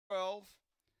12.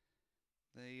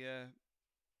 The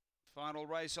final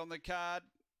race on the card.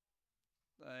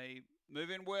 They move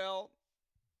in well.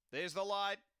 There's the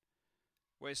light.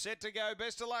 We're set to go.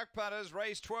 Best of luck, punters.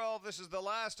 Race 12. This is the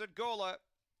last at Gawler.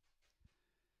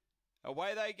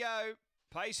 Away they go.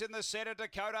 Pace in the centre.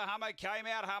 Dakota Hummer came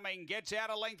out humming. Gets out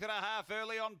a length and a half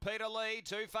early on Peter Lee.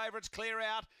 Two favourites clear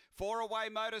out. 4 away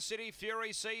Motor City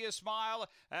Fury. See You Smile.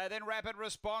 Then Rapid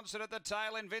Response. And at the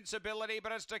tail Invincibility.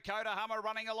 But it's Dakota Hummer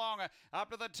running along.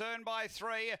 Up to the turn by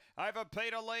 3. Over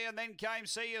Peter Lee. And then came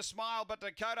See You Smile. But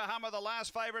Dakota Hummer the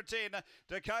last favourite's in.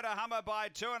 Dakota Hummer by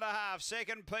 2.5.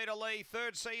 Second Peter Lee.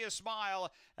 Third See You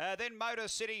Smile. Then Motor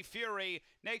City Fury.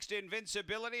 Next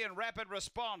Invincibility and Rapid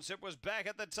Response. It was back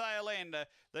at the tail end.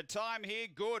 The time here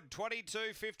good,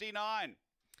 22.59.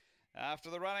 After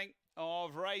the running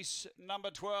of race number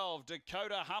 12,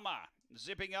 Dakota Hummer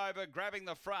zipping over, grabbing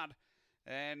the front.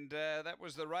 And that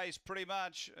was the race pretty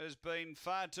much. Has been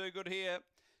far too good here.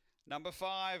 Number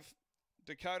 5,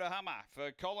 Dakota Hummer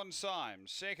for Colin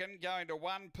Symes. Second going to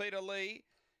 1, Peter Lee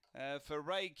for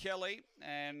Ray Kelly.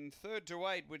 And third to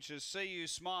 8, which is See You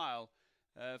Smile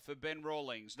for Ben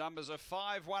Rawlings. Numbers are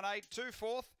 5, 1, 8, 2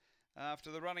 4th.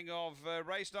 After the running of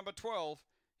race number 12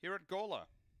 here at Gawler.